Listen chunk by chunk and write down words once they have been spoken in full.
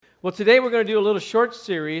Well, today we're going to do a little short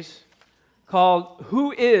series called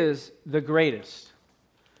Who is the Greatest?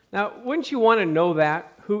 Now, wouldn't you want to know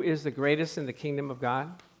that? Who is the greatest in the kingdom of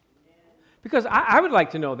God? Because I would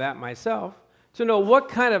like to know that myself, to know what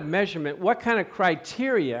kind of measurement, what kind of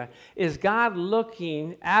criteria is God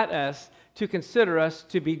looking at us to consider us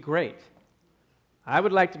to be great? I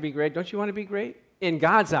would like to be great. Don't you want to be great? In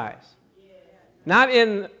God's eyes. Not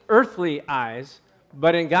in earthly eyes,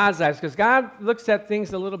 but in God's eyes, because God looks at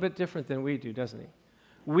things a little bit different than we do, doesn't he?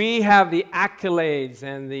 We have the accolades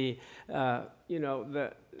and the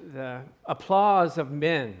applause of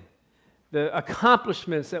men, the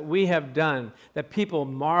accomplishments that we have done that people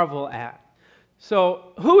marvel at.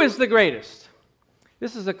 So, who is the greatest?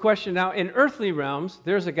 This is a question now. In earthly realms,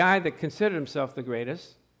 there's a guy that considered himself the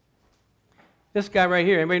greatest. This guy right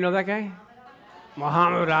here, anybody know that guy?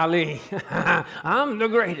 Muhammad Ali. I'm the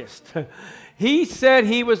greatest. He said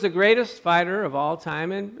he was the greatest fighter of all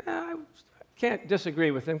time, and I can't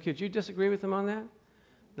disagree with him. Could you disagree with him on that?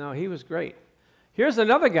 No, he was great. Here's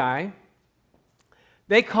another guy.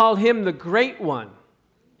 They call him the Great One.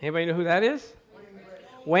 Anybody know who that is?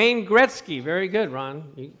 Wayne Gretzky. Very good,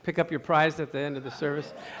 Ron. You pick up your prize at the end of the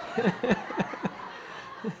service.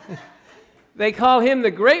 They call him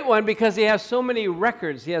the Great One because he has so many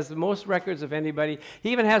records. He has the most records of anybody.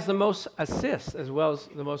 He even has the most assists as well as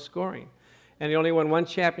the most scoring. And he only won one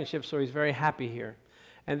championship, so he's very happy here.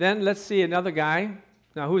 And then let's see another guy.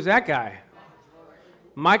 Now, who's that guy?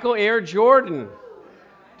 Michael Air Jordan,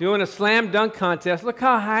 doing a slam dunk contest. Look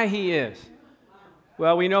how high he is.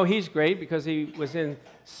 Well, we know he's great because he was in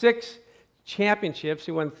 6 championships.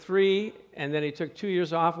 He won 3, and then he took 2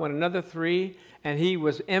 years off, won another 3, and he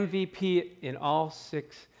was MVP in all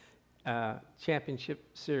 6 championship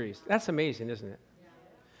series. That's amazing, isn't it?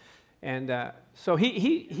 And so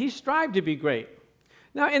he strived to be great.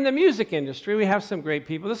 Now, in the music industry, we have some great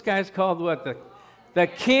people. This guy's called what? The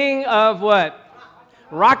king of what?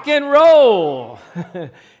 Rock and roll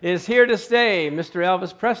is here to stay, Mr.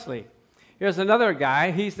 Elvis Presley. Here's another guy.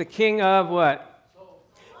 He's the king of what? Soul.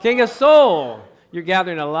 King of soul. You're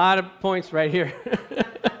gathering a lot of points right here.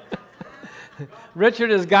 Richard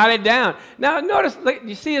has got it down. Now, notice,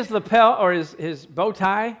 you see his lapel or his bow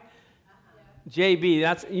tie?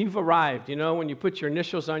 JB, you've arrived. You know, when you put your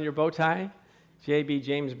initials on your bow tie? JB,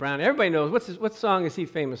 James Brown. Everybody knows. What song is he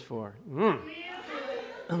famous for?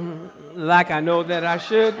 Like I know that I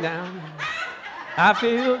should now. I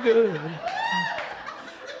feel good.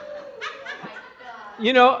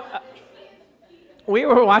 You know, we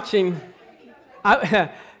were watching,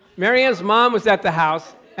 Marianne's mom was at the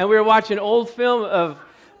house, and we were watching an old film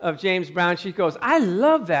of James Brown. She goes, I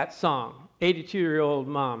love that song, 82-year-old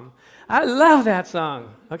mom. I love that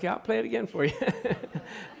song. Okay, I'll play it again for you.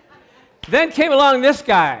 Then came along this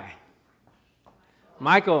guy,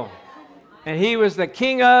 Michael, and he was the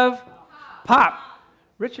king of pop.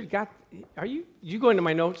 Richard are you going to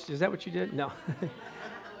my notes? Is that what you did? No.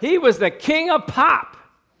 He was the king of pop.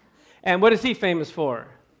 And what is he famous for?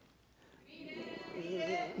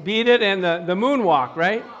 Beat It and the moonwalk,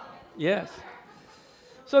 right? Yes.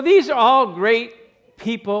 So these are all great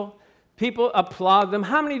people. People applaud them.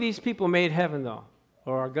 How many of these people made heaven, though?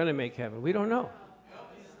 Or are going to make heaven? We don't know.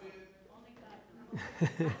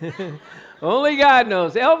 Only God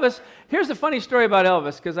knows. Elvis, here's a funny story about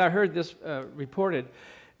Elvis, because I heard this reported,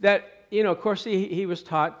 that, you know, of course, he was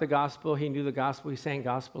taught the gospel. He knew the gospel. He sang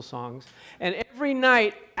gospel songs. And every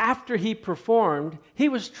night after he performed, he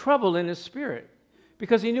was troubled in his spirit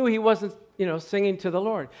because he knew he wasn't, singing to the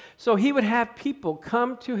Lord. So he would have people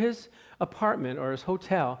come to his apartment or his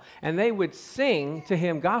hotel, and they would sing to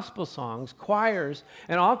him gospel songs, choirs,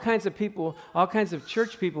 and all kinds of people, all kinds of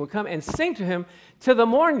church people would come and sing to him till the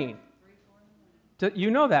morning. You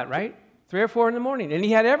know that, right? 3 or 4 in the morning. And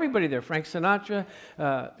he had everybody there, Frank Sinatra,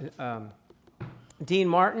 Dean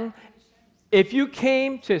Martin. If you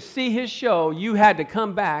came to see his show, you had to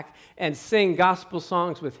come back and sing gospel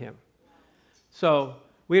songs with him. So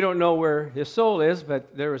we don't know where his soul is,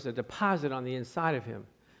 but there was a deposit on the inside of him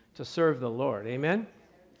to serve the Lord. Amen?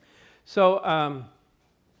 So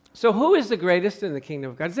who is the greatest in the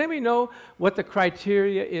kingdom of God? Does anybody know what the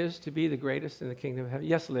criteria is to be the greatest in the kingdom of heaven?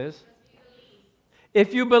 Yes, Liz?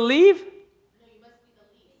 If you believe,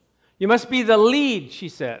 you must be the lead, she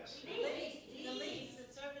says.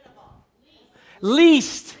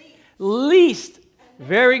 Least.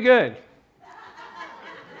 Very good.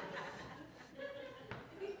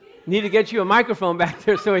 Need to get you a microphone back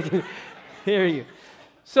there so we can hear you.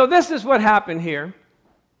 So this is what happened here.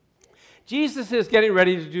 Jesus is getting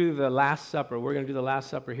ready to do the Last Supper. We're going to do the Last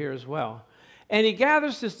Supper here as well. And he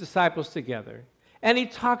gathers his disciples together, and he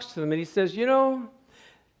talks to them, and he says,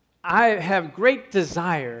 I have great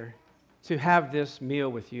desire to have this meal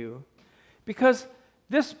with you because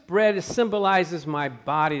this bread symbolizes my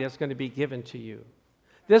body that's going to be given to you.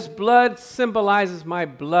 This blood symbolizes my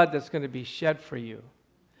blood that's going to be shed for you.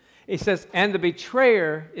 He says, and the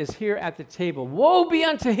betrayer is here at the table. Woe be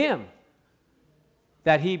unto him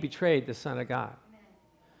that he betrayed the Son of God.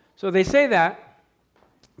 So they say that,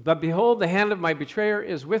 but behold, the hand of my betrayer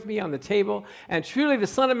is with me on the table, and truly the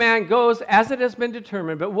Son of Man goes as it has been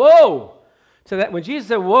determined. But woe to that. When Jesus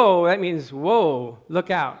said woe, that means whoa, look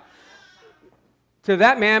out. To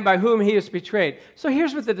that man by whom he is betrayed. So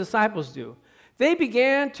here's what the disciples do. They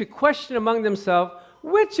began to question among themselves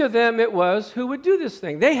which of them it was who would do this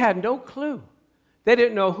thing. They had no clue. They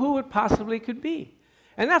didn't know who it possibly could be.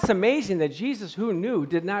 And that's amazing that Jesus, who knew,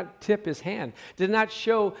 did not tip his hand, did not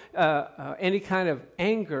show any kind of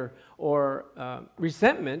anger or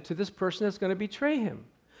resentment to this person that's going to betray him.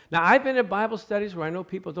 Now, I've been at Bible studies where I know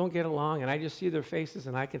people don't get along, and I just see their faces,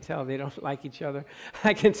 and I can tell they don't like each other.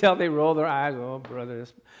 I can tell they roll their eyes. Oh, brother.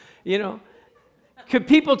 You know, could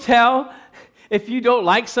people tell if you don't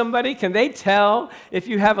like somebody? Can they tell if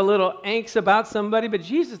you have a little angst about somebody? But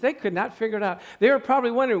Jesus, they could not figure it out. They were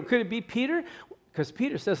probably wondering, could it be Peter? Because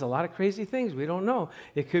Peter says a lot of crazy things. We don't know.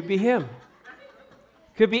 It could be him.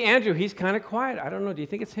 Could be Andrew. He's kind of quiet. I don't know. Do you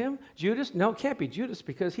think it's him? Judas? No, it can't be Judas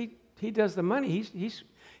because he does the money.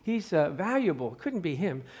 He's valuable. It couldn't be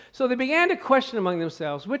him. So they began to question among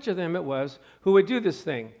themselves which of them it was who would do this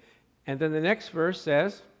thing. And then the next verse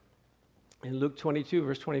says, in Luke 22,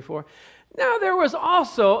 verse 24, now there was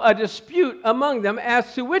also a dispute among them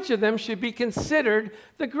as to which of them should be considered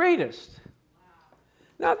the greatest.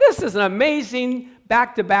 Now, this is an amazing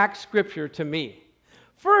back-to-back scripture to me.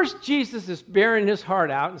 First, Jesus is bearing his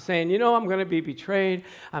heart out and saying, you know, I'm going to be betrayed.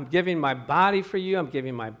 I'm giving my body for you. I'm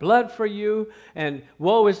giving my blood for you. And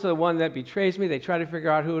woe is to the one that betrays me. They try to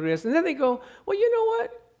figure out who it is. And then they go, well, you know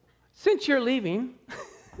what? Since you're leaving,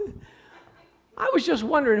 I was just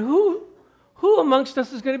wondering who amongst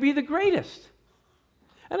us is going to be the greatest?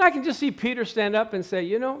 And I can just see Peter stand up and say,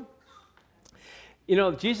 you know,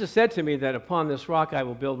 Jesus said to me that upon this rock I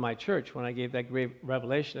will build my church when I gave that great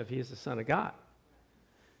revelation of he is the Son of God.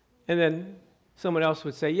 And then someone else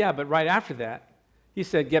would say, yeah, but right after that, he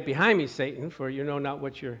said, get behind me, Satan, for you know not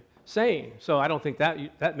what you're saying. So I don't think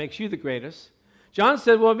that makes you the greatest. John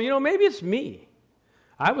said, well, maybe it's me.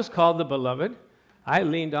 I was called the beloved. I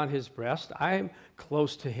leaned on his breast. I'm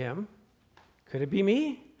close to him. Could it be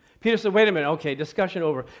me? Peter said, wait a minute. Okay, discussion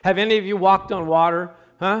over. Have any of you walked on water?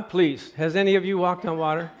 Huh? Please. Has any of you walked on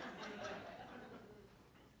water?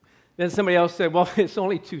 Then somebody else said, well, it's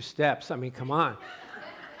only 2 steps. I mean, come on.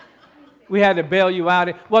 We had to bail you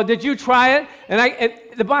out. Well, did you try it? And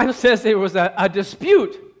the Bible says there was a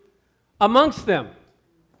dispute amongst them.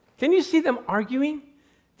 Can you see them arguing?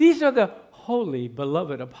 These are the holy,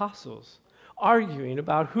 beloved apostles arguing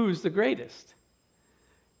about who's the greatest.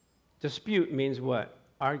 Dispute means what?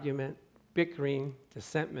 Argument, bickering,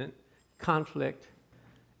 dissentment, conflict.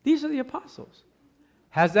 These are the apostles.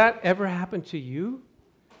 Has that ever happened to you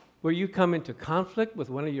where you come into conflict with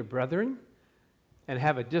one of your brethren and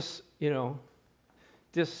have a disunity?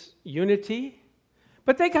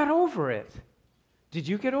 But they got over it. Did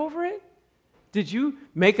you get over it? Did you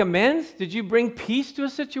make amends? Did you bring peace to a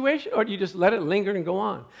situation? Or do you just let it linger and go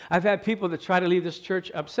on? I've had people that try to leave this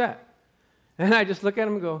church upset. And I just look at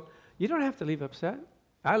them and go, you don't have to leave upset.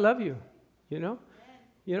 I love you, you know?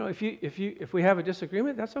 You know, if we have a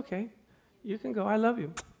disagreement, that's okay. You can go, I love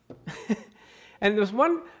you. And there was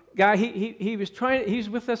one guy, he was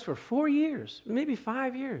with us for 4 years, maybe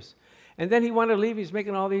 5 years. And then he wanted to leave. He's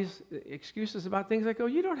making all these excuses about things. I go,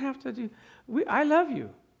 you don't have to do, I love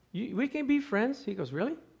you. We can be friends. He goes,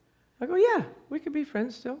 really? I go, yeah, we can be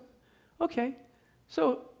friends still. Okay.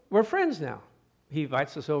 So we're friends now. He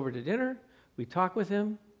invites us over to dinner. We talk with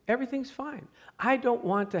him. Everything's fine. I don't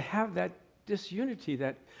want to have that disunity,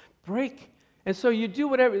 that break. And so you do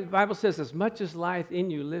whatever. The Bible says, as much as lieth in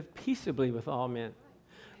you, live peaceably with all men.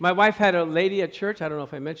 My wife had a lady at church, I don't know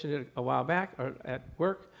if I mentioned it a while back, or at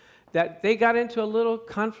work, that they got into a little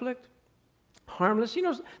conflict, harmless. You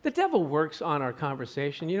know, the devil works on our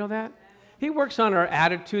conversation. You know that? He works on our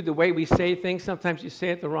attitude, the way we say things. Sometimes you say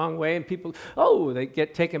it the wrong way, and people, they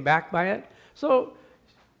get taken back by it. So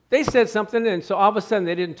they said something, and so all of a sudden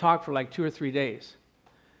they didn't talk for like 2 or 3 days.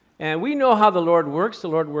 And we know how the Lord works. The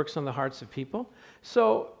Lord works on the hearts of people.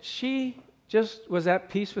 So she just was at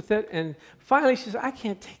peace with it, and finally she said, I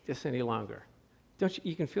can't take this any longer.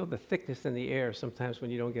 You can feel the thickness in the air sometimes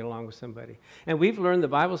when you don't get along with somebody. And we've learned the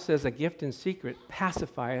Bible says a gift in secret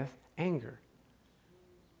pacifieth anger.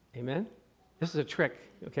 Amen? This is a trick,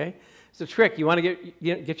 okay? It's a trick. You want to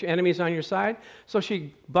get your enemies on your side? So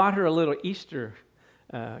she bought her a little Easter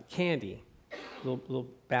candy, little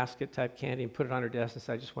basket type candy, and put it on her desk and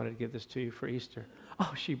said, I just wanted to give this to you for Easter.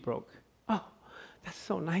 Oh, she broke. Oh, that's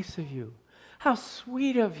so nice of you. How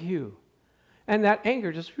sweet of you. And that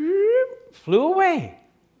anger just flew away.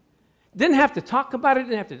 Didn't have to talk about it,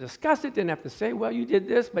 didn't have to discuss it, didn't have to say, well, you did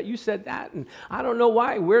this, but you said that, and I don't know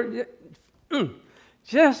why.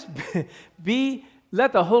 Just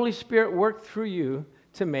let the Holy Spirit work through you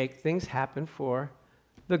to make things happen for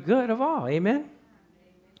the good of all. Amen?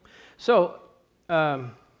 So,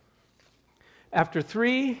 after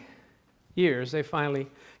 3 years, they finally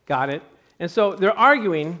got it. And so they're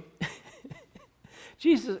arguing.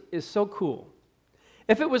 Jesus is so cool.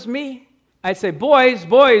 If it was me, I'd say, boys,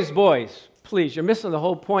 please, you're missing the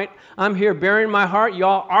whole point. I'm here bearing my heart.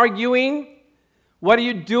 Y'all arguing. What are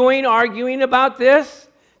you doing arguing about this?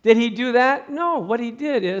 Did he do that? No, what he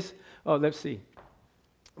did is, let's see.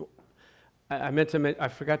 I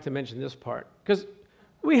forgot to mention this part. Because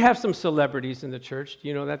we have some celebrities in the church. Do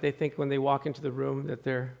you know that? They think when they walk into the room that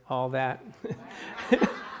they're all that.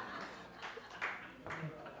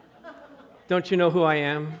 Don't you know who I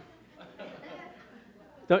am?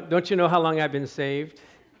 Don't you know how long I've been saved?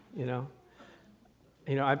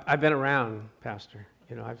 I've been around, Pastor.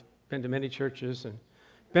 I've been to many churches and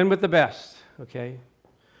been with the best, okay?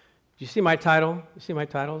 Do you see my title? You see my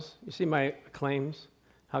titles? You see my claims?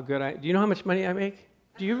 How good do you know how much money I make?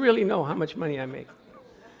 Do you really know how much money I make?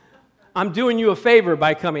 I'm doing you a favor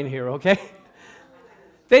by coming here, okay?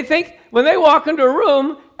 They think when they walk into a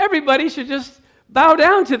room, everybody should just bow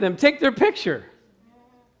down to them, take their picture,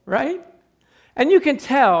 right? And you can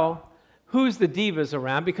tell who's the divas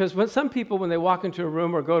around because some people, when they walk into a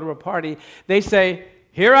room or go to a party, they say,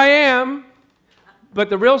 here I am. But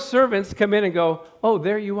the real servants come in and go, oh,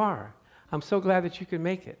 there you are. I'm so glad that you could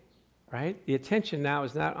make it, right? The attention now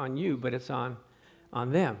is not on you, but it's on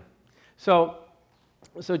them. So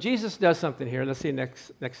Jesus does something here. Let's see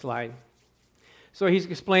next slide. So he's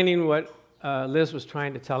explaining what Liz was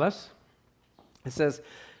trying to tell us. It says,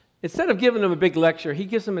 instead of giving them a big lecture, he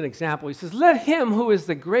gives them an example. He says, let him who is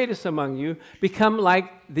the greatest among you become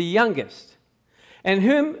like the youngest, and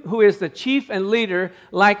him who is the chief and leader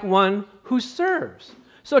like one who serves.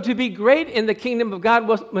 So to be great in the kingdom of God,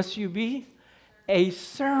 what must you be? A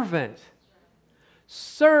servant.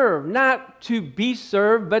 Serve, not to be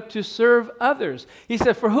served, but to serve others. He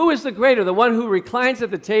said, for who is the greater, the one who reclines at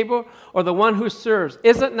the table or the one who serves?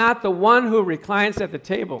 Is it not the one who reclines at the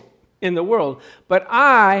table in the world? But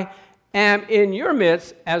I am in your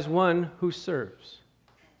midst as one who serves.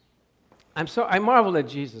 I marveled at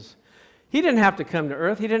Jesus. He didn't have to come to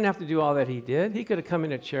earth. He didn't have to do all that he did. He could have come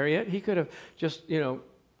in a chariot. He could have just,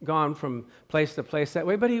 gone from place to place that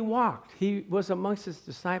way, but he walked. He was amongst his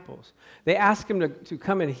disciples. They asked him to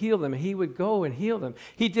come and heal them. He would go and heal them.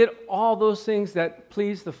 He did all those things that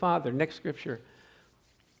pleased the Father. Next scripture.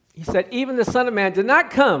 He said, even the Son of Man did not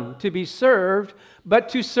come to be served, but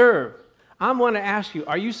to serve. I want to ask you,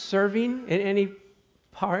 are you serving in any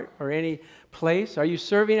part or any place? Are you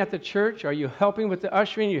serving at the church? Are you helping with the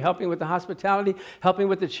ushering? Are you helping with the hospitality? Helping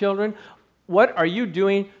with the children? What are you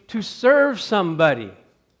doing to serve somebody?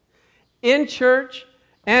 In church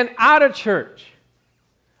and out of church.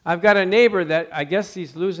 I've got a neighbor that I guess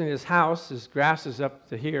he's losing his house. His grass is up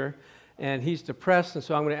to here, and he's depressed, and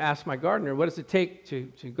so I'm going to ask my gardener, what does it take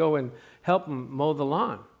to go and help him mow the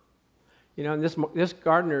lawn? And this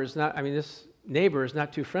gardener is not, this neighbor is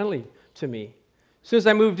not too friendly to me. As soon as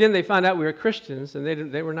I moved in, they found out we were Christians,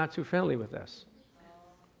 and they were not too friendly with us.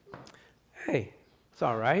 Hey, it's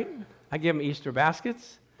all right. I give them Easter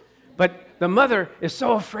baskets. But the mother is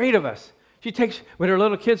so afraid of us. She takes, when her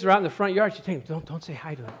little kids are out in the front yard, she takes them, don't say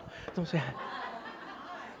hi to them. Don't say hi.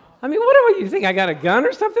 What do you think? I got a gun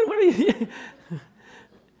or something? What are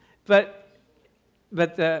you?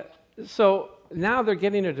 So now they're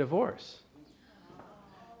getting a divorce.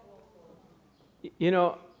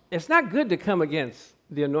 It's not good to come against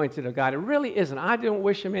the anointed of God. It really isn't. I don't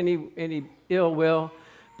wish him any ill will.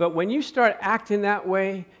 But when you start acting that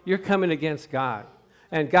way, you're coming against God.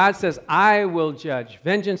 And God says, I will judge.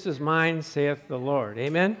 Vengeance is mine, saith the Lord.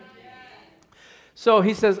 Amen? So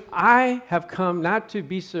he says, I have come not to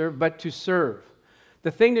be served, but to serve.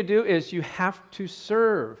 The thing to do is you have to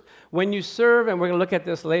serve. When you serve, and we're going to look at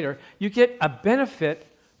this later, you get a benefit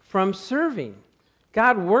from serving.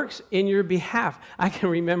 God works in your behalf. I can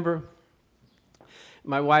remember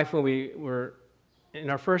my wife, when we were in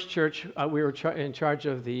our first church, we were in charge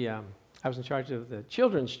of I was in charge of the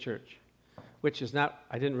children's church, which is not,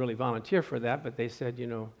 I didn't really volunteer for that, but they said,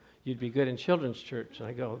 you'd be good in children's church. And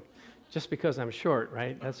I go, Just because I'm short,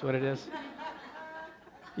 right? That's what it is.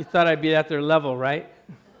 You thought I'd be at their level, right?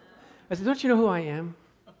 I said, don't you know who I am?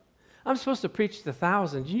 I'm supposed to preach to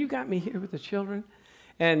thousands. You got me here with the children.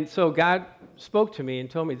 And so God spoke to me and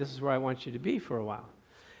told me, this is where I want you to be for a while.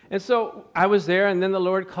 And so I was there, and then the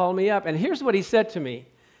Lord called me up. And here's what he said to me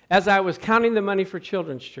as I was counting the money for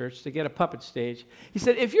Children's Church to get a puppet stage. He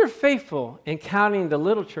said, if you're faithful in counting the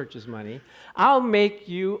little church's money, I'll make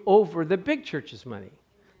you over the big church's money.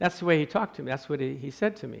 That's the way he talked to me. That's what he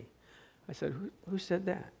said to me. I said, who said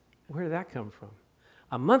that? Where did that come from?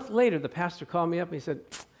 A month later, the pastor called me up and he said,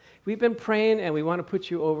 we've been praying and we want to put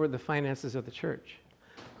you over the finances of the church.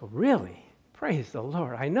 I go, really? Praise the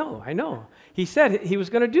Lord. I know. He said he was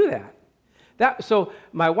going to do that. So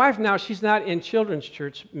my wife now, she's not in children's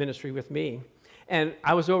church ministry with me. And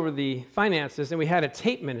I was over the finances, and we had a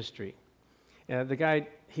tape ministry. The guy,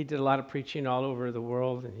 he did a lot of preaching all over the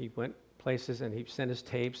world, and he went places, and he sent us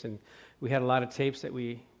tapes, and we had a lot of tapes that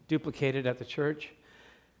we duplicated at the church.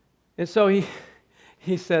 And so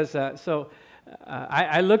he says,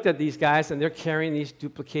 I looked at these guys, and they're carrying these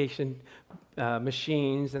duplication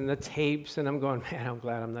machines and the tapes, and I'm going, man, I'm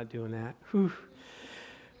glad I'm not doing that. Whew.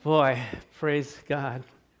 Boy, praise God.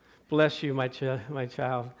 Bless you, my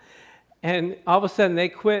child. And all of a sudden, they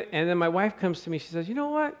quit, and then my wife comes to me. She says, you know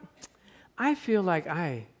what? I feel like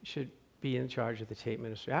I should be in charge of the tape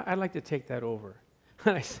ministry. I'd like to take that over.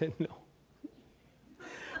 And I said, no.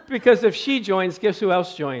 Because if she joins, guess who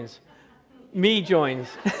else joins? Me joins.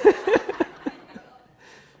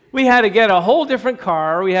 We had to get a whole different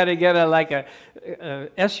car. We had to get a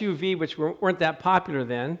SUV, which weren't that popular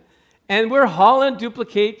then. And we're hauling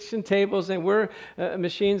duplication tables, and we're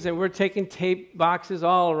machines, and we're taking tape boxes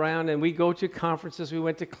all around, and we go to conferences. We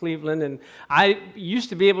went to Cleveland, and I used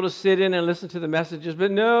to be able to sit in and listen to the messages,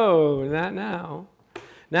 but no, not now.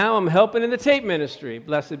 Now I'm helping in the tape ministry.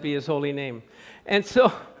 Blessed be his holy name. And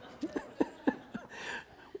so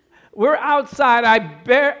we're outside. I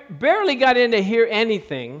barely got in to hear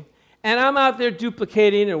anything, and I'm out there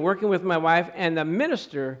duplicating and working with my wife, and the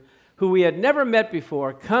minister, who we had never met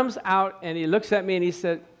before, comes out, and he looks at me, and he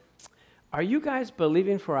said, are you guys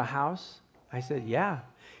believing for a house? I said, yeah.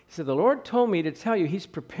 He said, the Lord told me to tell you he's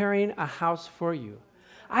preparing a house for you.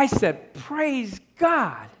 I said, praise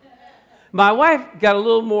God. My wife got a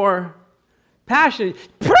little more passionate.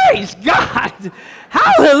 Praise God.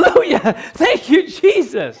 Hallelujah. Thank you,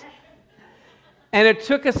 Jesus. And it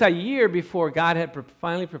took us a year before God had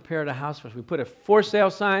finally prepared a house for us. We put a for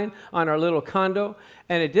sale sign on our little condo,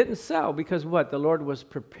 and it didn't sell because what? The Lord was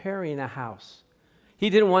preparing a house. He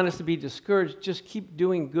didn't want us to be discouraged. Just keep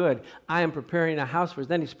doing good. I am preparing a house for us.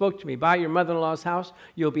 Then he spoke to me, buy your mother-in-law's house.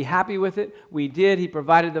 You'll be happy with it. We did. He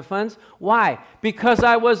provided the funds. Why? Because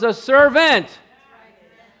I was a servant.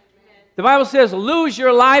 The Bible says, lose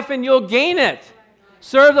your life and you'll gain it.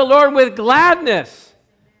 Serve the Lord with gladness.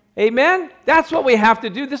 Amen? That's what we have to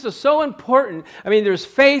do. This is so important. I mean, there's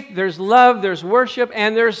faith, there's love, there's worship,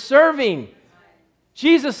 and there's serving.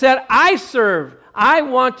 Jesus said, I serve. I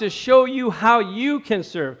want to show you how you can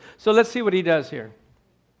serve. So let's see what he does here.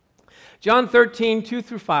 John 13, 2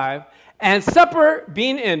 through 5. And supper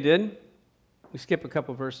being ended, we skip a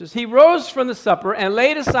couple verses, he rose from the supper and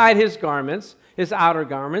laid aside his garments, his outer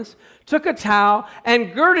garments, took a towel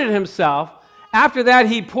and girded himself. After that,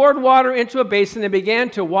 he poured water into a basin and began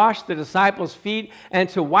to wash the disciples' feet and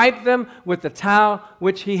to wipe them with the towel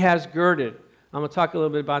which he has girded. I'm going to talk a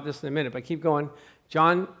little bit about this in a minute, but keep going.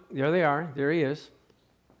 John, there they are. There he is,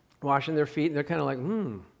 washing their feet. And they're kind of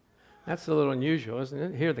like, that's a little unusual, isn't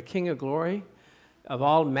it? Here, the King of glory of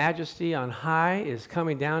all majesty on high is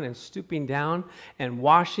coming down and stooping down and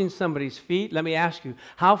washing somebody's feet. Let me ask you,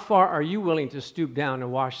 how far are you willing to stoop down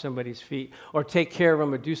and wash somebody's feet or take care of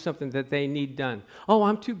them or do something that they need done? Oh,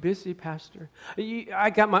 I'm too busy, Pastor.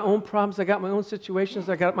 I got my own problems. I got my own situations.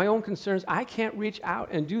 I got my own concerns. I can't reach out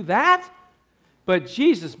and do that. But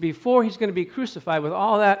Jesus, before he's going to be crucified with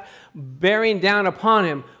all that bearing down upon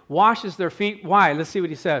him, washes their feet. Why? Let's see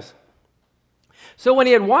what he says. So when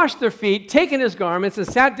he had washed their feet, taken his garments, and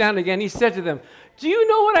sat down again, he said to them, do you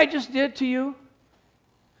know what I just did to you?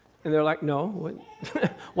 And they're like, no. What?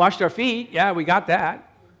 Washed our feet? Yeah, we got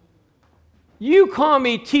that. You call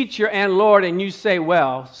me teacher and Lord, and you say,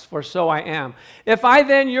 well, for so I am. If I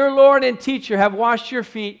then, your Lord and teacher, have washed your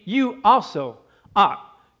feet, you also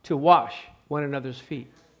ought to wash one another's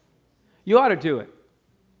feet. You ought to do it.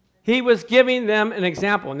 He was giving them an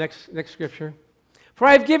example. Next scripture. For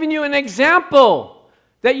I have given you an example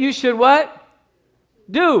that you should what?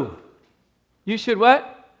 Do. You should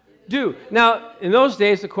what? Do. Now, in those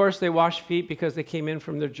days, of course, they washed feet because they came in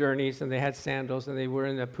from their journeys and they had sandals and they were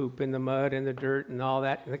in the poop and the mud and the dirt and all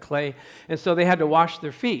that and the clay. And so they had to wash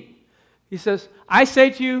their feet. He says, I say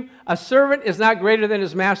to you, a servant is not greater than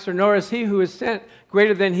his master, nor is he who is sent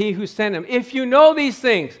greater than he who sent him. If you know these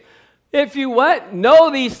things, if you what? Know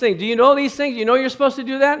these things. Do you know these things? You know you're supposed to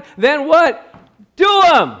do that? Then what? Do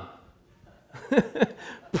them.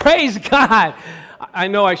 Praise God. I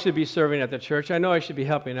know I should be serving at the church. I know I should be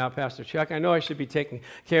helping out Pastor Chuck. I know I should be taking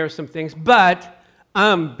care of some things, but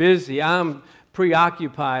I'm busy. I'm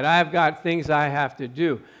preoccupied. I've got things I have to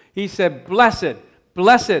do. He said, blessed,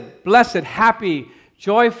 blessed, blessed, happy,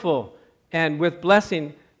 joyful, and with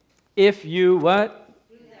blessing if you what?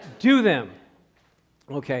 Do them.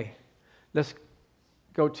 Okay, let's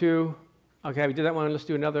go to... Okay, we did that one. Let's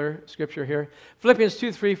do another scripture here. Philippians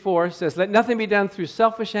 2:3-4 says, let nothing be done through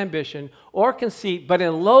selfish ambition or conceit, but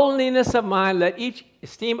in lowliness of mind, let each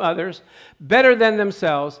esteem others better than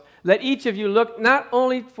themselves. Let each of you look not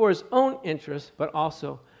only for his own interest, but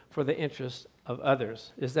also for the interest of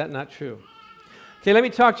others. Is that not true? Okay, let me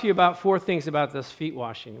talk to you about 4 things about this feet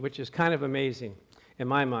washing, which is kind of amazing in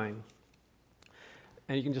my mind.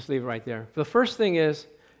 And you can just leave it right there. The first thing is,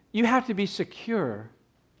 you have to be secure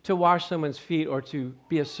to wash someone's feet or to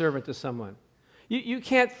be a servant to someone. You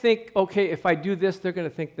can't think, okay, if I do this, they're going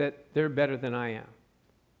to think that they're better than I am,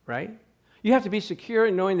 right? You have to be secure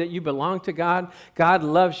in knowing that you belong to God. God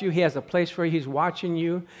loves you. He has a place for you. He's watching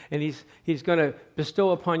you, and He's going to bestow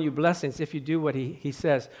upon you blessings if you do what He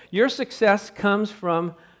says. Your success comes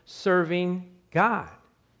from serving God.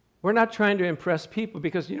 We're not trying to impress people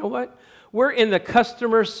because you know what? We're in the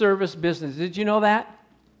customer service business. Did you know that?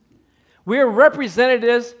 We're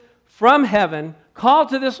representatives from heaven called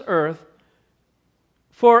to this earth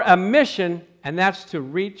for a mission, and that's to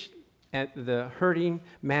reach the hurting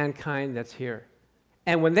mankind that's here.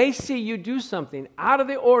 And when they see you do something out of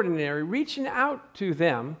the ordinary, reaching out to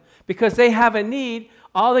them because they have a need,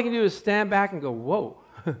 all they can do is stand back and go, whoa,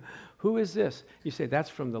 who is this? You say,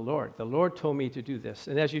 that's from the Lord. The Lord told me to do this.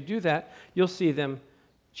 And as you do that, you'll see them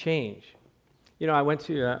change. You know, I went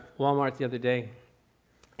to Walmart the other day,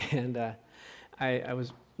 and I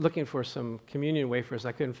was looking for some communion wafers.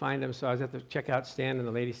 I couldn't find them, so I was at the checkout stand, and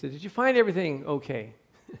the lady said, did you find everything okay?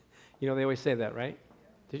 You know, they always say that, right?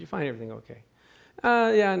 Did you find everything okay?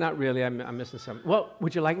 Yeah, not really. I'm missing something. Well,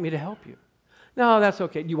 would you like me to help you? No, that's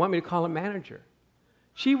okay. Do you want me to call a manager?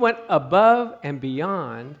 She went above and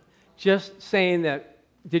beyond just saying that,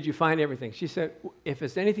 did you find everything? She said, if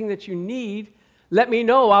it's anything that you need, let me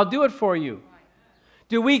know. I'll do it for you.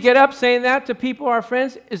 Do we get up saying that to people, our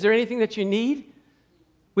friends? Is there anything that you need?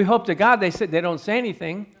 We hope to God they said they don't say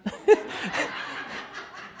anything.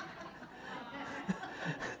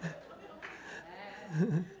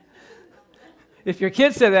 If your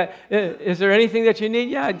kid said that, is there anything that you need?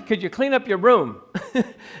 Yeah, could you clean up your room?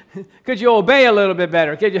 Could you obey a little bit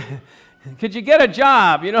better? Could you get a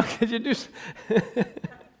job? You know, could you do?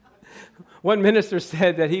 One minister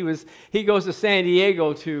said that he goes to San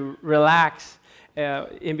Diego to relax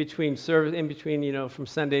in between service, from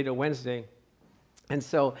Sunday to Wednesday. And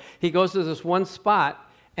so he goes to this one spot,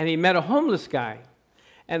 and he met a homeless guy.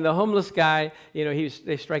 And the homeless guy,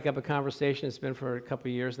 they strike up a conversation. It's been for a couple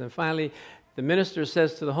of years. And then finally, the minister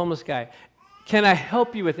says to the homeless guy, can I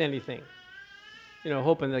help you with anything?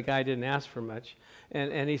 Hoping the guy didn't ask for much.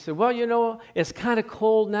 And he said, well, it's kind of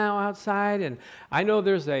cold now outside, and I know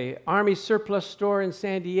there's a Army surplus store in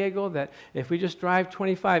San Diego that if we just drive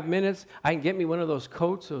 25 minutes, I can get me one of those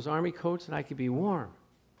coats, those Army coats, and I could be warm.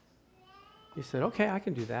 He said, okay, I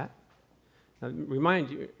can do that. Now,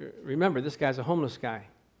 remember, this guy's a homeless guy.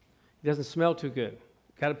 He doesn't smell too good.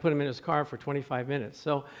 Got to put him in his car for 25 minutes.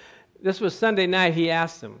 So this was Sunday night, he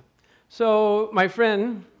asked him. So my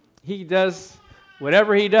friend, he does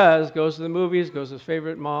whatever he does, goes to the movies, goes to his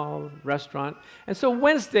favorite mall, restaurant. And so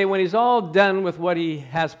Wednesday, when he's all done with what he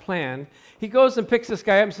has planned, he goes and picks this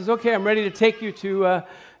guy up and says, okay, I'm ready to take you to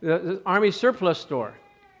the Army surplus store.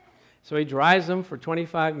 So he drives him for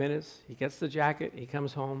 25 minutes. He gets the jacket. He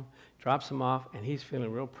comes home, drops him off, and he's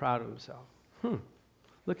feeling real proud of himself.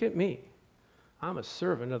 Look at me. I'm a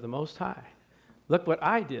servant of the Most High. Look what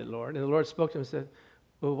I did, Lord. And the Lord spoke to him and said,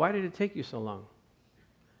 well, why did it take you so long?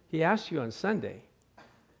 He asked you on Sunday,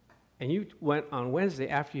 and you went on Wednesday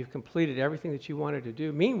after you've completed everything that you wanted to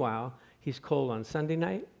do. Meanwhile, he's cold on Sunday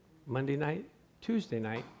night, Monday night, Tuesday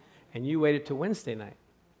night, and you waited till Wednesday night.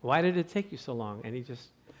 Why did it take you so long? And he just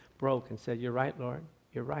broke and said, you're right, Lord,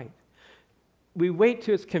 you're right. We wait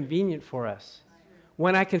till it's convenient for us.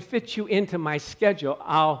 When I can fit you into my schedule,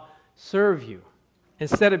 I'll serve you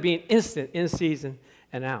instead of being instant, in season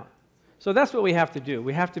and out. So that's what we have to do.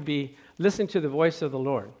 We have to be listening to the voice of the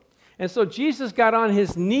Lord. And so Jesus got on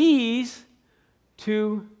his knees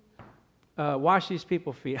to wash these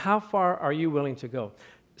people's feet. How far are you willing to go?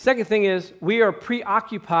 Second thing is, we are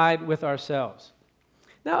preoccupied with ourselves.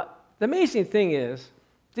 Now, the amazing thing is,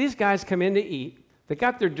 these guys come in to eat, they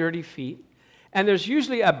got their dirty feet, and there's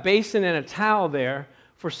usually a basin and a towel there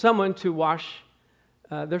for someone to wash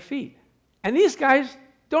their feet. And these guys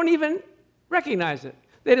don't even recognize it.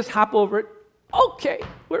 They just hop over it. Okay,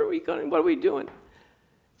 where are we going? What are we doing?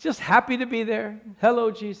 Just happy to be there.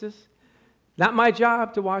 Hello, Jesus. Not my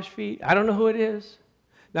job to wash feet. I don't know who it is.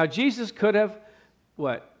 Now, Jesus could have,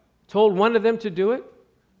 told one of them to do it.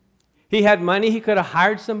 He had money. He could have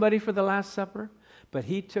hired somebody for the Last Supper. But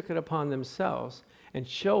he took it upon themselves and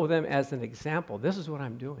showed them as an example. This is what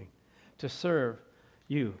I'm doing to serve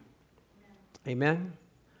you. Amen?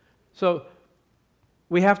 So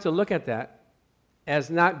we have to look at that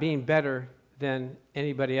as not being better than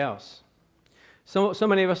anybody else. So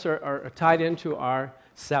many of us are tied into our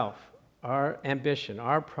self, our ambition,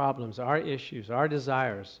 our problems, our issues, our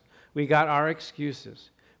desires. We got our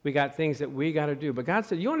excuses. We got things that we got to do. But God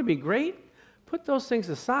said, you want to be great? Put those things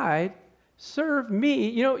aside. Serve me.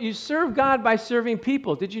 You know, you serve God by serving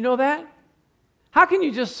people. Did you know that? How can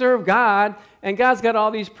you just serve God and God's got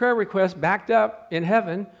all these prayer requests backed up in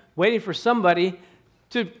heaven waiting for somebody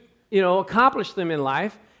to, accomplish them in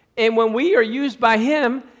life? And when we are used by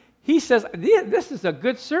him, he says, this is a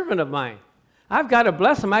good servant of mine. I've got to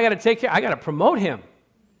bless him. I got to take care. I got to promote him.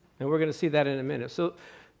 And we're going to see that in a minute. So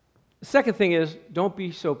the second thing is, don't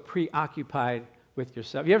be so preoccupied with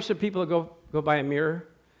yourself. You ever see people go by a mirror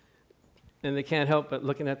and they can't help but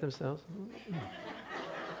looking at themselves?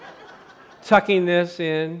 Tucking this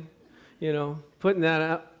in, putting that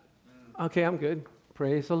out. Okay, I'm good.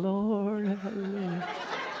 Praise the Lord. Hallelujah.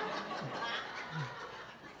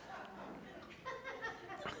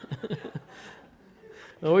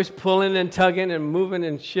 Always pulling and tugging and moving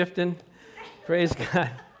and shifting. Praise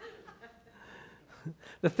God.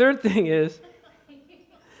 The third thing is,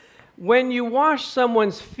 when you wash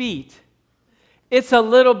someone's feet, it's a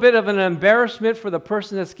little bit of an embarrassment for the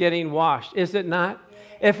person that's getting washed, is it not?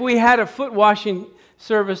 Yeah. If we had a foot washing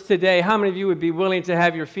service today, how many of you would be willing to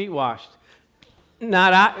have your feet washed?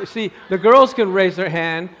 Not I. See, the girls can raise their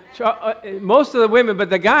hand. Most of the women,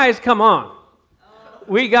 but the guys, come on.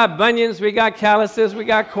 We got bunions, we got calluses, we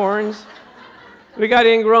got corns, we got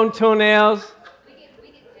ingrown toenails. We get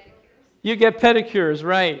pedicures. You get pedicures,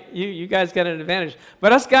 right. You guys got an advantage.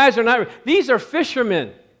 But us guys are not. These are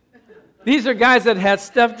fishermen. These are guys that had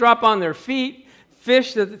stuff drop on their feet,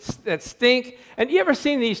 fish that stink. And you ever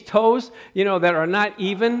seen these toes, that are not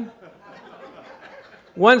even?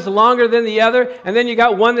 One's longer than the other, and then you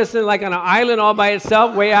got one that's in like on an island all by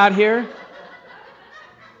itself, way out here.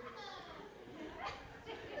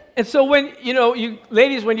 And so when, you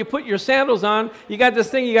ladies, when you put your sandals on, you got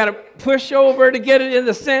this thing you got to push over to get it in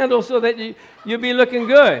the sandal so that you'll be looking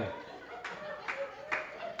good.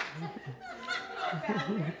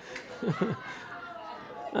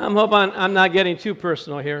 I'm hoping I'm not getting too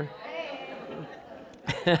personal here.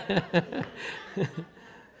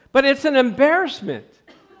 But it's an embarrassment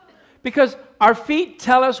because our feet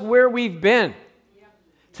tell us where we've been,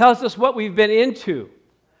 tells us what we've been into.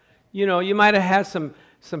 You might have had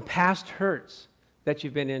some past hurts that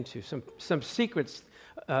you've been into, some secrets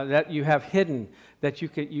that you have hidden that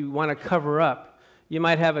you want to cover up. You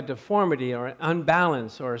might have a deformity or an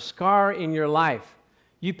unbalance or a scar in your life.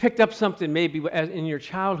 You picked up something maybe in your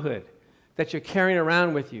childhood that you're carrying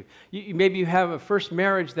around with you. Maybe you have a first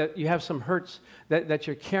marriage that you have some hurts that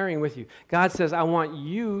you're carrying with you. God says, I want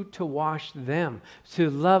you to wash them,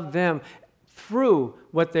 to love them through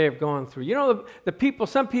what they have gone through.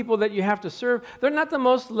 Some people that you have to serve, they're not the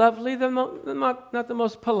most lovely, they're not the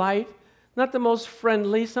most polite, not the most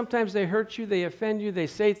friendly. Sometimes they hurt you, they offend you, they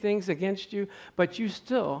say things against you, but you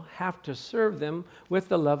still have to serve them with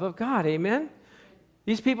the love of God. Amen?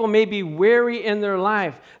 These people may be weary in their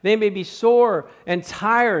life. They may be sore and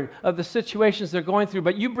tired of the situations they're going through,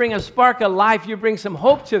 but you bring a spark of life, you bring some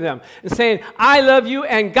hope to them and saying, I love you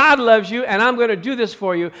and God loves you and I'm going to do this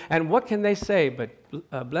for you. And what can they say but,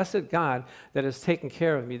 blessed God that has taken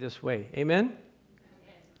care of me this way. Amen?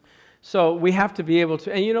 So we have to be able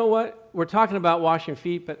to, and you know what? We're talking about washing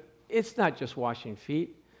feet, but it's not just washing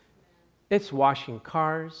feet. It's washing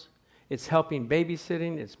cars. It's helping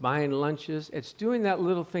babysitting, it's buying lunches, it's doing that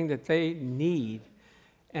little thing that they need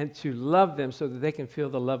and to love them so that they can feel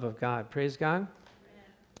the love of God. Praise God.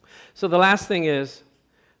 Amen. So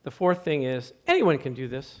the fourth thing is, anyone can do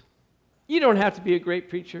this. You don't have to be a great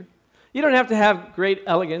preacher. You don't have to have great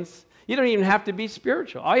elegance. You don't even have to be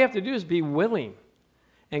spiritual. All you have to do is be willing,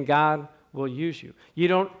 and God will use you. You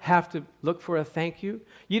don't have to look for a thank you.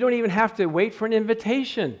 You don't even have to wait for an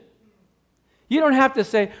invitation. You don't have to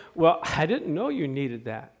say, well, I didn't know you needed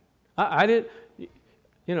that. I didn't,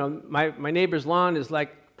 my neighbor's lawn is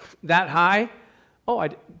like that high. Oh,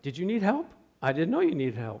 did you need help? I didn't know you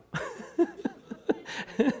needed help.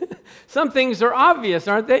 Some things are obvious,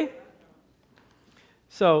 aren't they?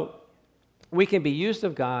 So we can be used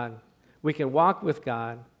of God, we can walk with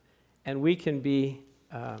God, and we can be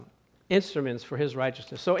instruments for his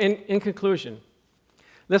righteousness. So in conclusion,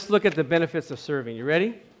 let's look at the benefits of serving. You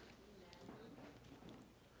ready?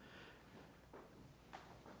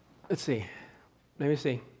 Let's see. Let me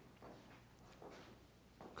see.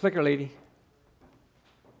 Clicker, lady.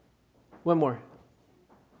 One more.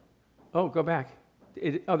 Oh, go back.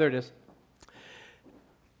 There it is.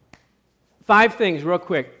 5 things real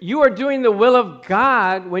quick. You are doing the will of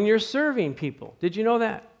God when you're serving people. Did you know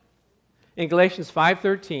that? In Galatians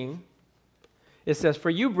 5:13, it says, "For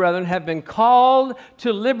you, brethren, have been called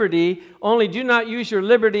to liberty, only do not use your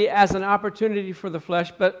liberty as an opportunity for the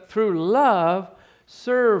flesh, but through love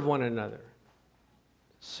serve one another."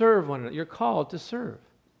 Serve one another. You're called to serve.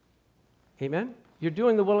 Amen? You're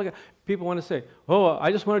doing the will of God. People want to say, oh,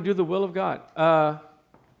 I just want to do the will of God. How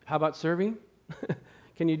about serving?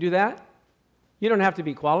 Can you do that? You don't have to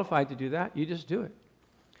be qualified to do that. You just do it.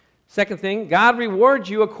 Second thing, God rewards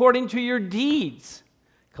you according to your deeds.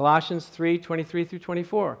 Colossians 3:23 through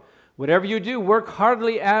 24. Whatever you do, work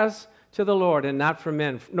heartily as to the Lord and not for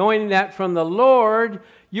men, knowing that from the Lord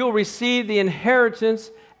you'll receive the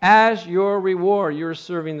inheritance as your reward. You're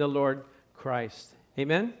serving the Lord Christ.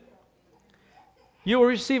 Amen? You will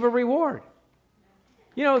receive a reward.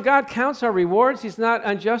 You know, God counts our rewards. He's not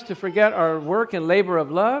unjust to forget our work and labor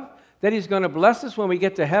of love, that he's going to bless us when we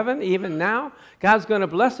get to heaven. Even now, God's going to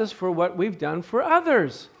bless us for what we've done for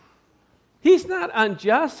others. He's not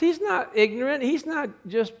unjust. He's not ignorant. He's not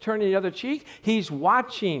just turning the other cheek. He's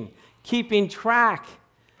watching, keeping track.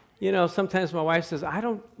 You know, sometimes my wife says, I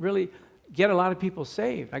don't really get a lot of people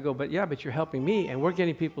saved. I go, but you're helping me, and we're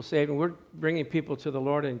getting people saved, and we're bringing people to the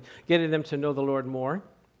Lord and getting them to know the Lord more.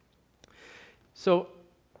 So,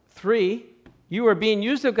 3, you are being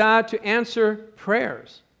used of God to answer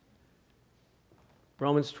prayers.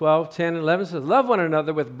 Romans 12:10 and 11 says, love one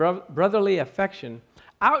another with brotherly affection.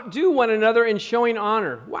 Outdo one another in showing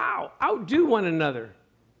honor. Wow, outdo one another.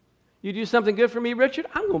 You do something good for me, Richard,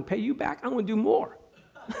 I'm going to pay you back. I'm going to do more.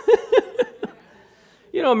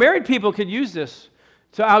 You know, married people could use this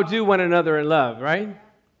to outdo one another in love, right?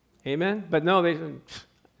 Amen? But no,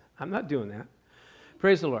 I'm not doing that.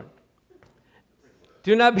 Praise the Lord.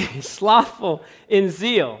 Do not be slothful in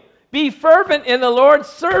zeal. Be fervent in the Lord,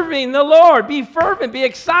 serving the Lord. Be fervent, be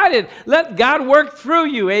excited. Let God work through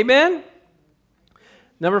you, amen?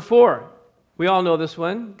 Number 4, we all know this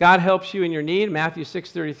one. God helps you in your need, Matthew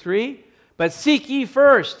 6:33. But seek ye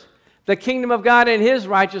first the kingdom of God and his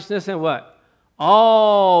righteousness, and what?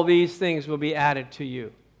 All these things will be added to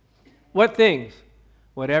you. What things?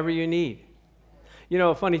 Whatever you need. You know,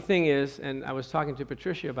 a funny thing is, and I was talking to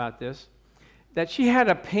Patricia about this, that she had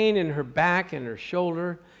a pain in her back and her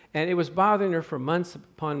shoulder, and it was bothering her for months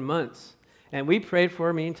upon months. And we prayed for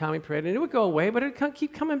her, me and Tommy prayed, and it would go away, but it would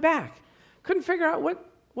keep coming back. Couldn't figure out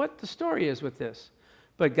what the story is with this.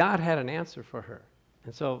 But God had an answer for her.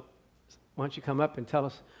 And so, why don't you come up and tell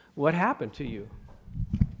us what happened to you?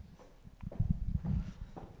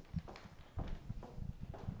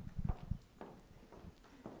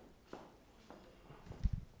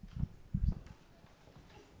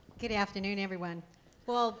 Good afternoon, everyone.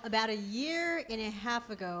 Well, about a year and a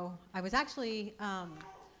half ago, I was actually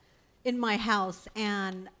in my house,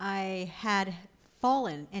 and I had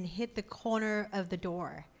fallen and hit the corner of the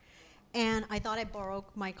door. And I thought I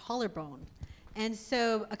broke my collarbone. And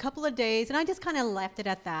so a couple of days, and I just kind of left it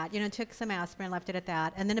at that. You know, took some aspirin, left it at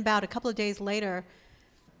that. And then about a couple of days later,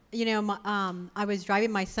 you know, I was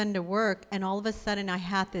driving my son to work, and all of a sudden I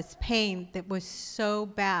had this pain that was so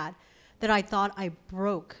bad that I thought I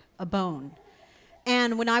broke a bone.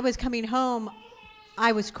 And when I was coming home,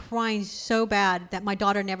 I was crying so bad that my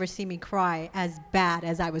daughter never seen me cry as bad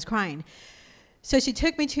as I was crying. So she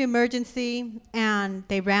took me to emergency, and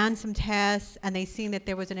they ran some tests, and they seen that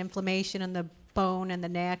there was an inflammation in the bone and the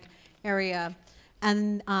neck area,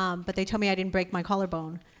 and but they told me I didn't break my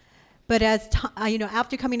collarbone. But as you know,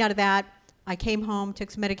 after coming out of that, I came home,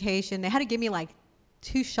 took some medication. They had to give me like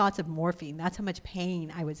 2 shots of morphine. That's how much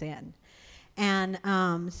pain I was in. And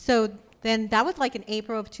so then that was like in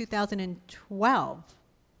April of 2012,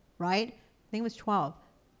 right? I think it was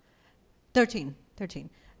 13.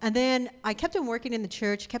 And then I kept on working in the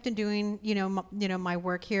church, kept on doing, my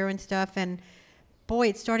work here and stuff. And boy,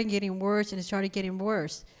 it started getting worse and it started getting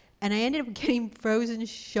worse. And I ended up getting frozen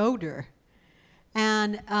shoulder.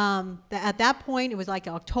 And at that point, it was like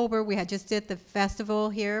October. We had just did the festival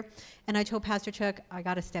here. And I told Pastor Chuck, I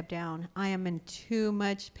got to step down. I am in too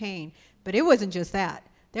much pain. But it wasn't just that.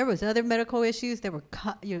 There was other medical issues that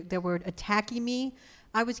were attacking me.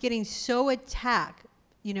 I was getting so attacked,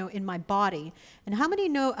 in my body. And how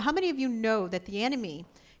many of you know that the enemy,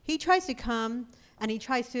 he tries to come and he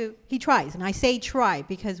tries, and I say try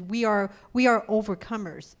because we are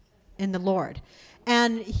overcomers in the Lord.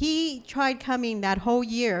 And he tried coming that whole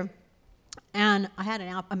year, and I had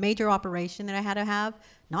a major operation that I had to have,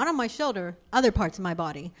 not on my shoulder, other parts of my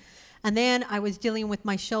body. And then I was dealing with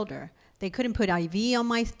my shoulder. They couldn't put IV on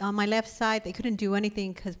my left side. They couldn't do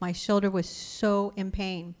anything because my shoulder was so in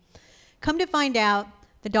pain. Come to find out,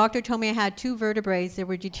 the doctor told me I had 2 vertebrae that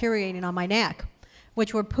were deteriorating on my neck,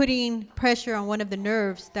 which were putting pressure on one of the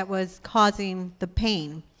nerves that was causing the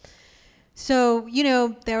pain. So,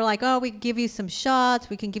 they're like, oh, we can give you some shots.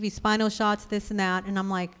 We can give you spinal shots, this and that. And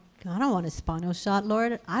I'm like, I don't want a spinal shot,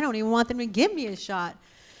 Lord. I don't even want them to give me a shot.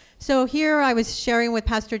 So here I was sharing with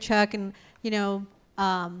Pastor Chuck and,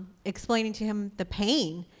 explaining to him the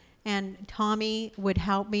pain. And Tommy would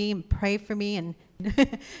help me and pray for me. And,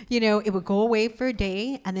 it would go away for a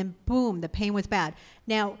day. And then, boom, the pain was bad.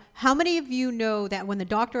 Now, how many of you know that when the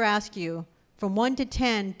doctor asks you, from 1 to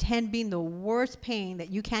 10, 10 being the worst pain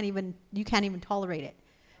that you can't even tolerate it,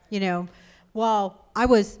 well, I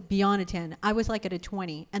was beyond a 10. I was like at a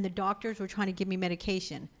 20, and the doctors were trying to give me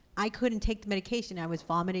medication. I couldn't take the medication. I was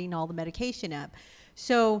vomiting all the medication up.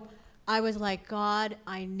 So I was like, God,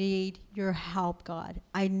 I need your help, God.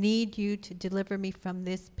 I need you to deliver me from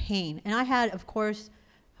this pain. And I had, of course,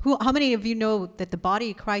 how many of you know that the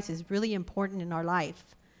body of Christ is really important in our life?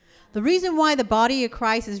 The reason why the body of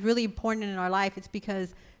Christ is really important in our life is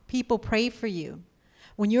because people pray for you.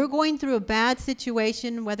 When you're going through a bad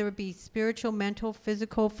situation, whether it be spiritual, mental,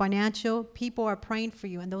 physical, financial, people are praying for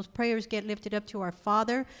you. And those prayers get lifted up to our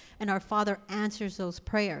Father, and our Father answers those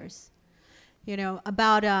prayers.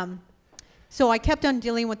 So I kept on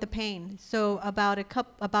dealing with the pain. So about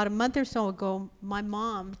a month or so ago, my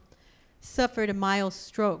mom suffered a mild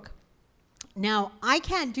stroke. Now, I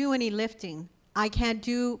can't do any lifting. I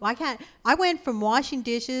went from washing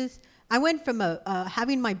dishes. I went from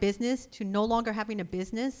having my business to no longer having a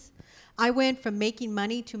business. I went from making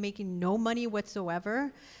money to making no money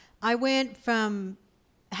whatsoever. I went from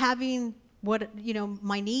having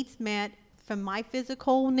my needs met from my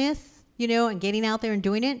physicalness, and getting out there and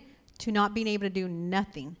doing it, to not being able to do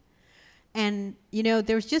nothing. And,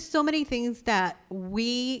 there's just so many things that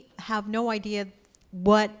we have no idea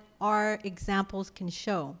what our examples can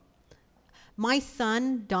show. My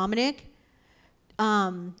son, Dominic,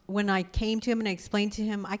 when I came to him and I explained to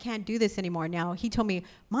him, I can't do this anymore now, he told me,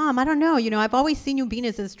 Mom, I don't know. I've always seen you being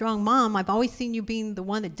as a strong mom. I've always seen you being the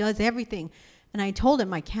one that does everything. And I told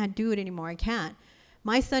him, I can't do it anymore. I can't.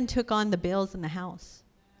 My son took on the bills in the house.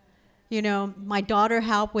 My daughter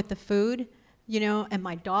helped with the food, and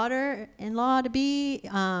my daughter-in-law to be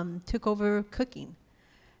took over cooking.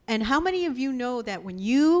 And how many of you know that when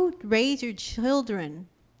you raise your children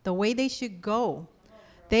the way they should go,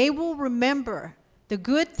 they will remember the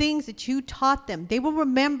good things that you taught them. They will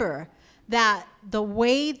remember that the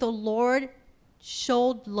way the Lord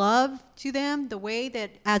showed love to them, the way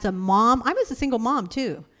that as a mom, I was a single mom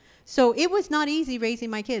too. So it was not easy raising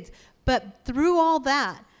my kids. But through all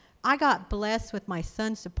that, I got blessed with my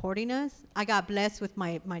son supporting us. I got blessed with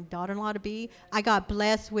my daughter-in-law to be. I got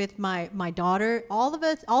blessed with my daughter. All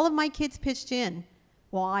of my kids pitched in.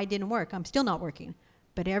 Well, I didn't work. I'm still not working.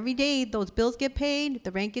 But every day, those bills get paid,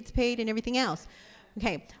 the rent gets paid, and everything else.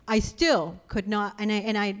 Okay, I still could not, and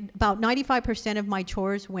I about 95% of my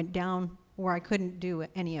chores went down where I couldn't do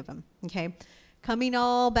any of them. Okay, coming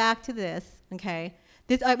all back to this. Okay,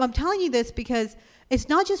 I'm telling you this because it's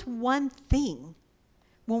not just one thing.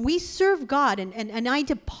 When we serve God, and I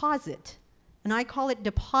deposit, and I call it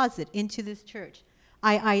deposit into this church.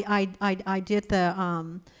 I did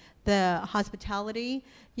the hospitality.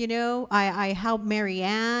 I helped Mary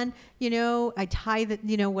Ann, I tithe,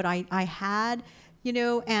 what I had,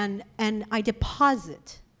 and I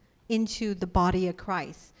deposit into the body of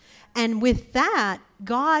Christ. And with that,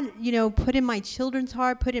 God, put in my children's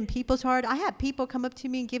heart, put in people's heart. I had people come up to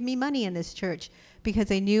me and give me money in this church because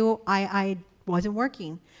they knew I wasn't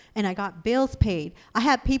working, and I got bills paid. I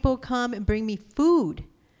had people come and bring me food,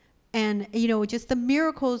 and, just the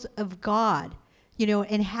miracles of God,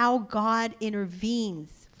 and how God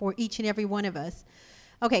intervenes for each and every one of us.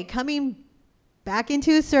 Okay, coming back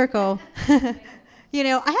into a circle. You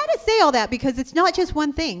know, I had to say all that because it's not just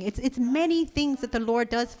one thing. It's many things that the Lord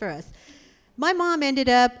does for us. My mom ended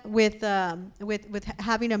up with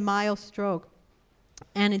having a mild stroke,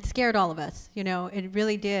 and it scared all of us. You know, it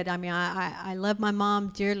really did. I mean, I love my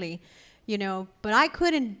mom dearly, you know, but I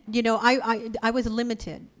couldn't. You know, I was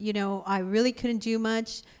limited. You know, I really couldn't do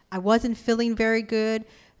much. I wasn't feeling very good.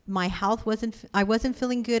 My health I wasn't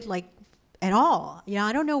feeling good, like, at all. You know,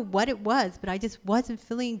 I don't know what it was, but I just wasn't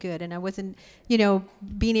feeling good, and I wasn't, you know,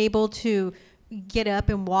 being able to get up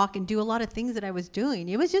and walk and do a lot of things that I was doing.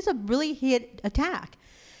 It was just a really hit attack.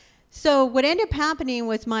 So what ended up happening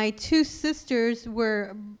was my two sisters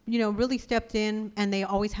were, you know, really stepped in, and they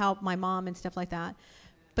always helped my mom and stuff like that.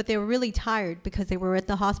 But they were really tired because they were at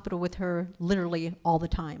the hospital with her literally all the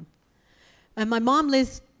time. And my mom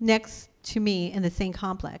lives next to me in the same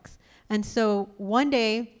complex. And so one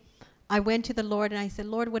day I went to the Lord and I said,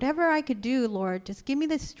 Lord, whatever I could do, Lord, just give me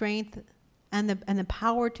the strength and the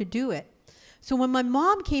power to do it. So when my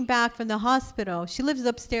mom came back from the hospital, she lives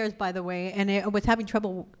upstairs, by the way, and I was having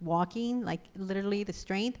trouble walking, like literally the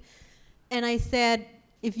strength. And I said,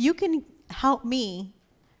 if you can help me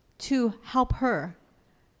to help her,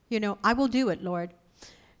 you know, I will do it, Lord.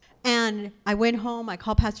 And I went home. I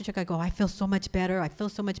called Pastor Chuck. I go, I feel so much better. I feel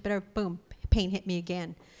so much better. Boom, pain hit me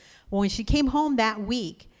again. Well, when she came home that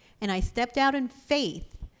week, and I stepped out in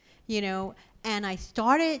faith, you know, and I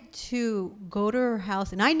started to go to her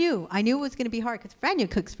house. And I knew it was going to be hard because Franya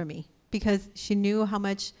cooks for me because she knew how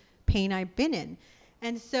much pain I've been in.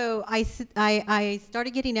 And so I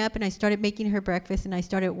started getting up, and I started making her breakfast, and I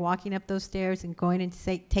started walking up those stairs and going and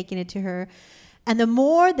taking it to her. And the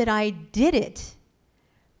more that I did it,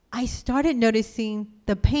 I started noticing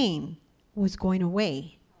the pain was going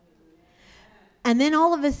away. And then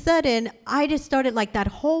all of a sudden, I just started, like, that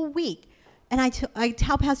whole week. And I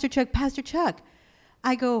tell Pastor Chuck,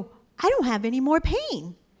 I go, I don't have any more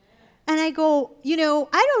pain. And I go, you know,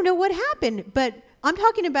 I don't know what happened, but I'm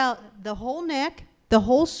talking about the whole neck, the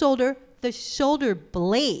whole shoulder, the shoulder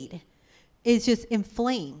blade is just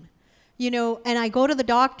inflamed. You know, and I go to the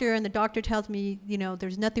doctor, and the doctor tells me, you know,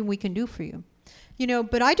 there's nothing we can do for you. You know,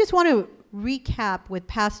 but I just want to recap what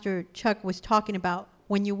Pastor Chuck was talking about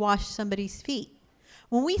when you wash somebody's feet.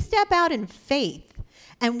 When we step out in faith,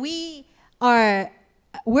 and we're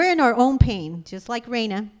in our own pain, just like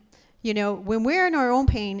Raina, you know, when we're in our own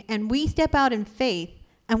pain and we step out in faith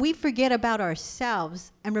and we forget about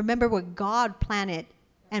ourselves and remember what God planned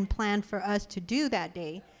for us to do that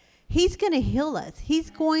day, He's going to heal us. He's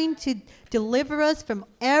going to deliver us from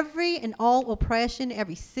every and all oppression,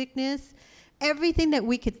 every sickness, everything that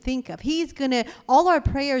we could think of. All our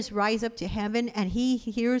prayers rise up to heaven, and He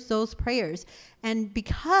hears those prayers. And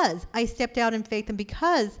because I stepped out in faith, and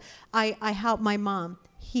because I helped my mom,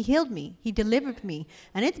 He healed me. He delivered me.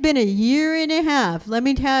 And it's been a year and a half, let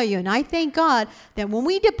me tell you. And I thank God that when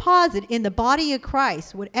we deposit in the body of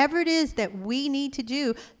Christ, whatever it is that we need to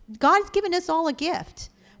do, God's given us all a gift.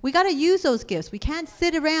 We got to use those gifts. We can't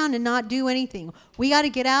sit around and not do anything. We got to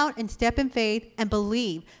get out and step in faith and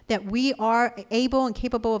believe that we are able and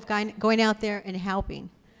capable of going out there and helping.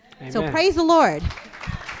 Amen. So praise the Lord.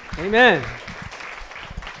 Amen.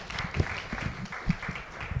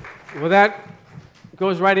 Well, that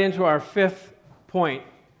goes right into our fifth point.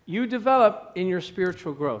 You develop in your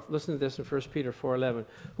spiritual growth. Listen to this in 1 Peter 4:11.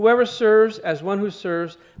 Whoever serves as one who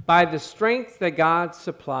serves by the strength that God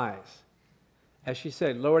supplies. As she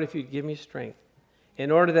said, Lord, if you'd give me strength, in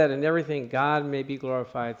order that in everything God may be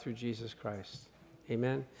glorified through Jesus Christ.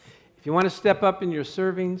 Amen. If you want to step up in your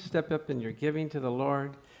serving, step up in your giving to the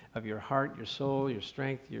Lord of your heart, your soul, your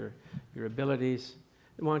strength, your abilities,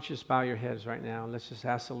 why don't you just bow your heads right now and let's just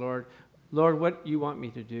ask the Lord, Lord, what you want me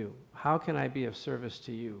to do? How can I be of service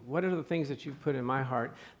to you? What are the things that you've put in my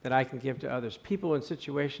heart that I can give to others? People in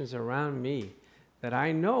situations around me that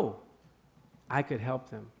I know I could help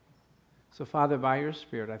them. So, Father, by your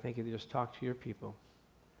Spirit, I think you just talk to your people.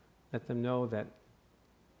 Let them know that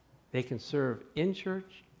they can serve in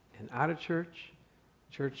church and out of church.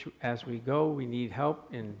 Church, as we go, we need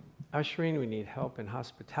help in ushering. We need help in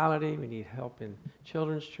hospitality. We need help in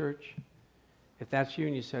children's church. If that's you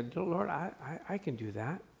and you said, Lord, I can do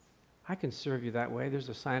that. I can serve you that way. There's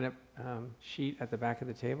a sign-up sheet at the back of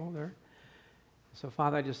the table there. So,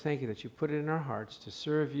 Father, I just thank you that you put it in our hearts to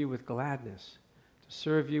serve you with gladness, to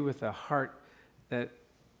serve you with a heart that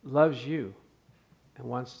loves you and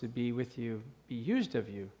wants to be with you, be used of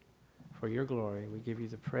you for your glory. We give you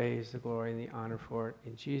the praise, the glory, and the honor for it.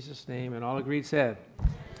 In Jesus' name, and all agreed said,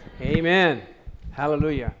 Amen.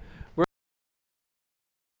 Hallelujah.